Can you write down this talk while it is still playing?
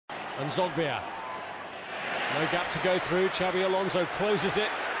And Zogbia. No gap to go through. Xabi Alonso closes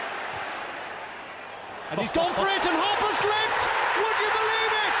it. And he's gone for it, and Harper slipped! Would you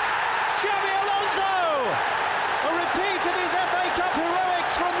believe it? Xabi Alonso! A repeat of his FA Cup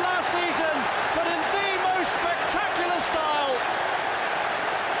heroics from last season, but in the most spectacular style.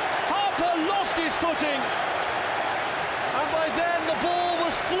 Harper lost his footing, and by then the ball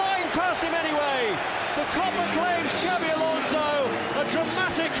was flying past him anyway. The Copper claims Xabi Alonso a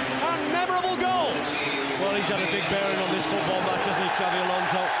dramatic and memorable goal. Well, he's had a big bearing on this football match, hasn't he, Xabi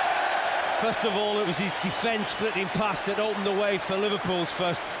Alonso? First of all, it was his defence-splitting pass that opened the way for Liverpool's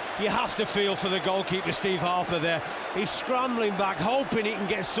first. You have to feel for the goalkeeper, Steve Harper, there. He's scrambling back, hoping he can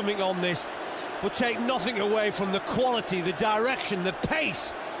get something on this, but take nothing away from the quality, the direction, the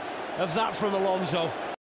pace of that from Alonso.